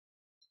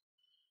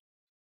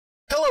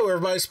Hello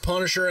everybody, it's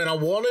Punisher, and I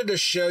wanted to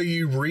show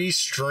you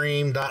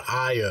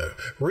Restream.io.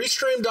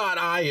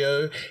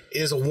 Restream.io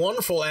is a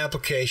wonderful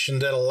application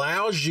that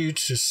allows you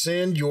to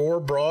send your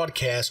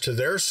broadcast to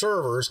their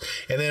servers,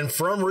 and then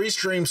from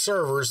Restream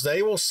servers,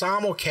 they will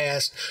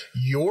simulcast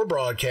your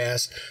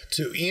broadcast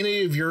to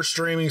any of your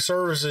streaming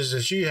services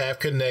that you have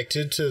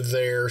connected to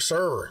their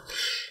server.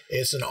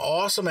 It's an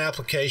awesome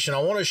application. I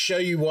want to show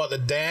you what the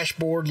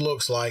dashboard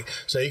looks like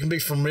so you can be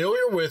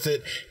familiar with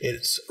it.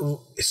 It's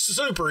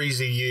super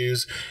easy to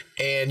use,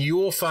 and you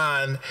will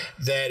find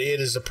that it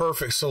is the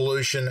perfect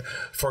solution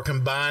for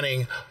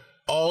combining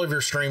all of your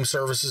stream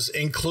services,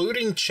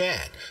 including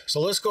chat. So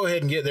let's go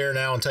ahead and get there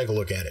now and take a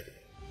look at it.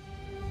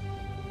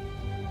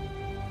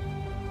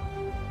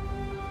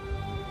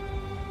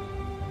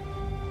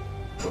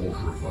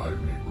 Don't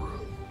revive me, bro.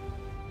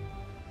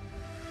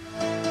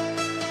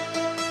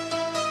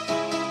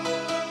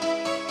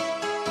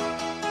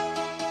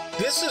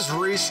 This is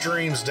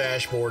Restream's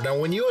dashboard. Now,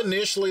 when you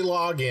initially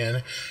log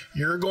in,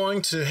 you're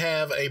going to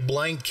have a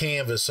blank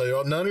canvas,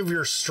 so none of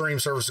your stream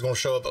service is going to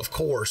show up, of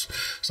course.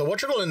 So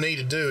what you're going to need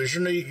to do is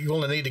you're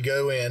going to need to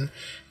go in.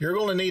 You're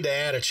going to need to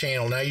add a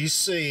channel. Now, you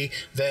see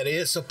that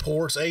it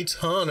supports a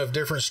ton of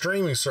different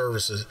streaming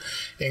services,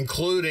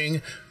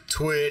 including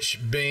Twitch,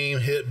 Beam,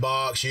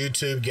 Hitbox,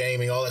 YouTube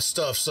Gaming, all that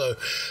stuff. So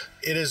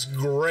it is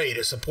great.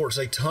 It supports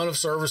a ton of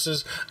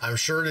services. I'm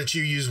sure that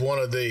you use one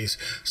of these.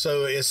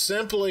 So it's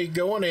simply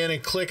going in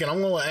and clicking.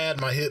 I'm going to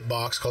add my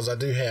Hitbox because I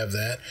do have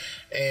that.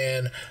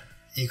 And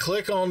you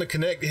click on the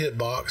connect to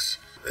Hitbox.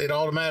 It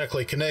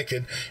automatically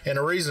connected, and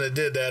the reason it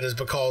did that is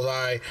because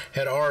I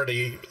had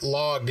already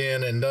logged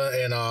in and done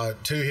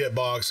to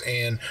Hitbox,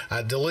 and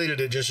I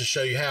deleted it just to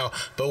show you how.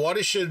 But what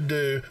it should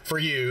do for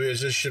you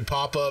is it should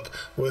pop up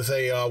with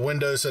a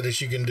window so that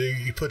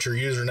you put your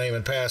username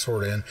and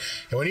password in,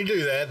 and when you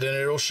do that, then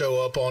it'll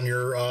show up on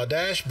your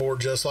dashboard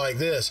just like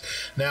this.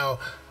 Now,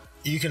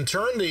 you can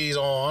turn these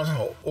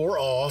on or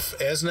off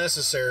as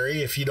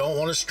necessary. If you don't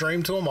want to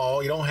stream to them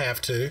all, you don't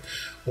have to.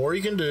 Or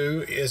you can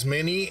do as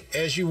many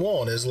as you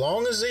want. As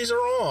long as these are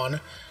on,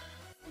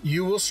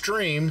 you will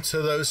stream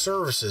to those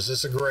services.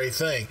 It's a great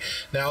thing.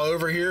 Now,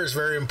 over here, it's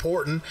very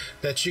important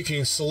that you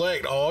can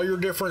select all your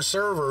different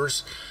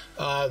servers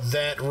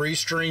that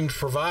Restream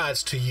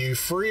provides to you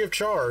free of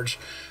charge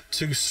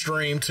to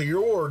stream to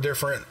your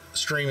different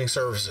streaming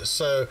services.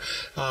 So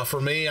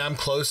for me, I'm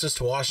closest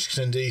to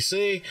Washington,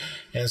 D.C.,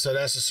 and so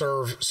that's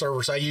the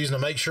service I use. Now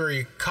make sure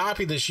you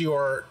copy this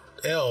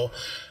URL,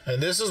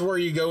 and this is where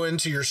you go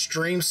into your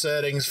stream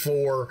settings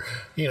for,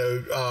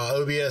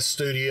 OBS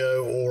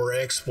Studio or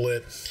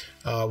XSplit,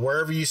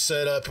 wherever you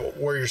set up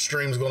where your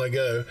stream is going to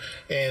go,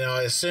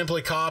 and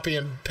simply copy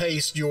and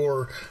paste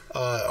your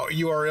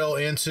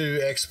URL into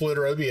XSplit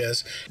or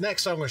OBS.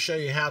 Next, I'm going to show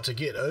you how to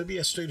get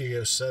OBS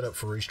Studio set up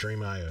for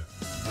Restream.io.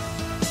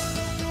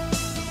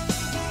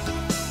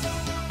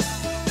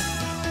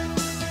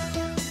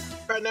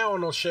 Right now, I'm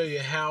going to show you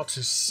how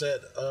to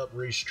set up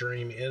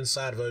Restream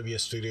inside of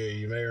OBS Studio.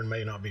 You may or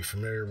may not be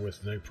familiar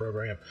with the new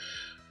program,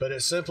 but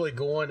it's simply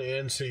going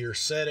into your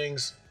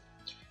settings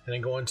and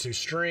then going to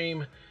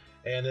Stream,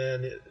 and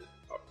then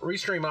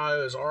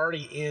Restream.io is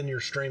already in your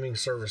streaming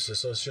services,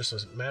 so it's just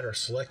a matter of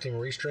selecting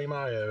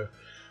Restream.io,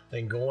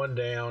 then going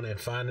down and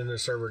finding the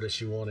server that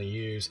you want to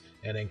use,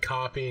 and then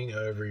copying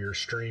over your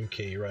stream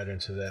key right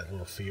into that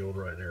little field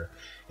right there.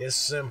 It's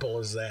simple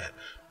as that.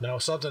 Now,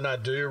 something I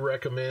do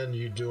recommend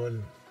you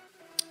doing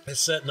is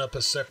setting up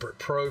a separate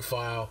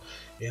profile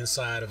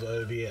inside of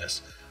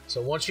OBS.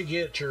 So once you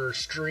get your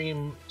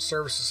stream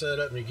services set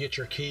up and you get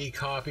your key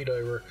copied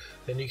over,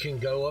 then you can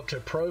go up to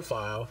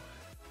profile,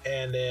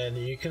 and then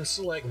you can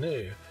select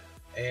new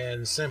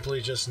and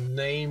simply just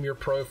name your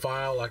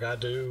profile like I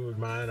do with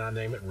mine. I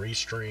name it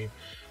Restream.io,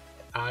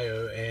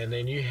 and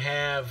then you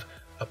have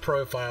a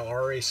profile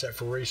already set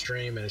for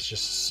Restream, and it's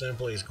just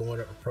simply going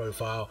up to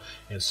profile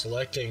and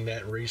selecting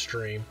that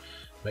Restream.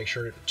 Make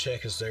sure the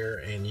check is there,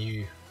 and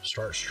you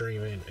start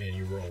streaming and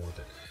you roll with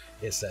it.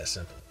 It's that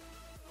simple.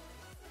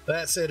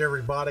 That's it,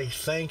 everybody.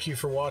 Thank you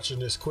for watching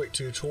this quick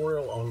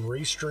tutorial on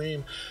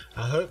Restream.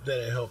 I hope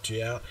that it helped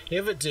you out.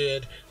 If it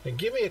did, then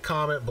give me a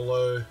comment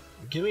below,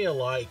 give me a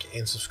like,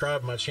 and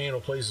subscribe to my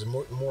channel, please.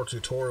 More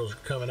tutorials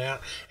are coming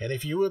out. And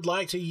if you would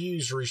like to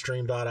use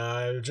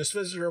Restream.io, just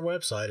visit our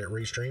website at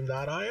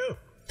Restream.io.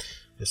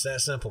 It's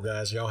that simple,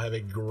 guys. Y'all have a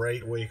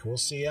great week. We'll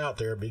see you out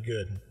there. Be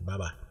good.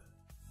 Bye-bye.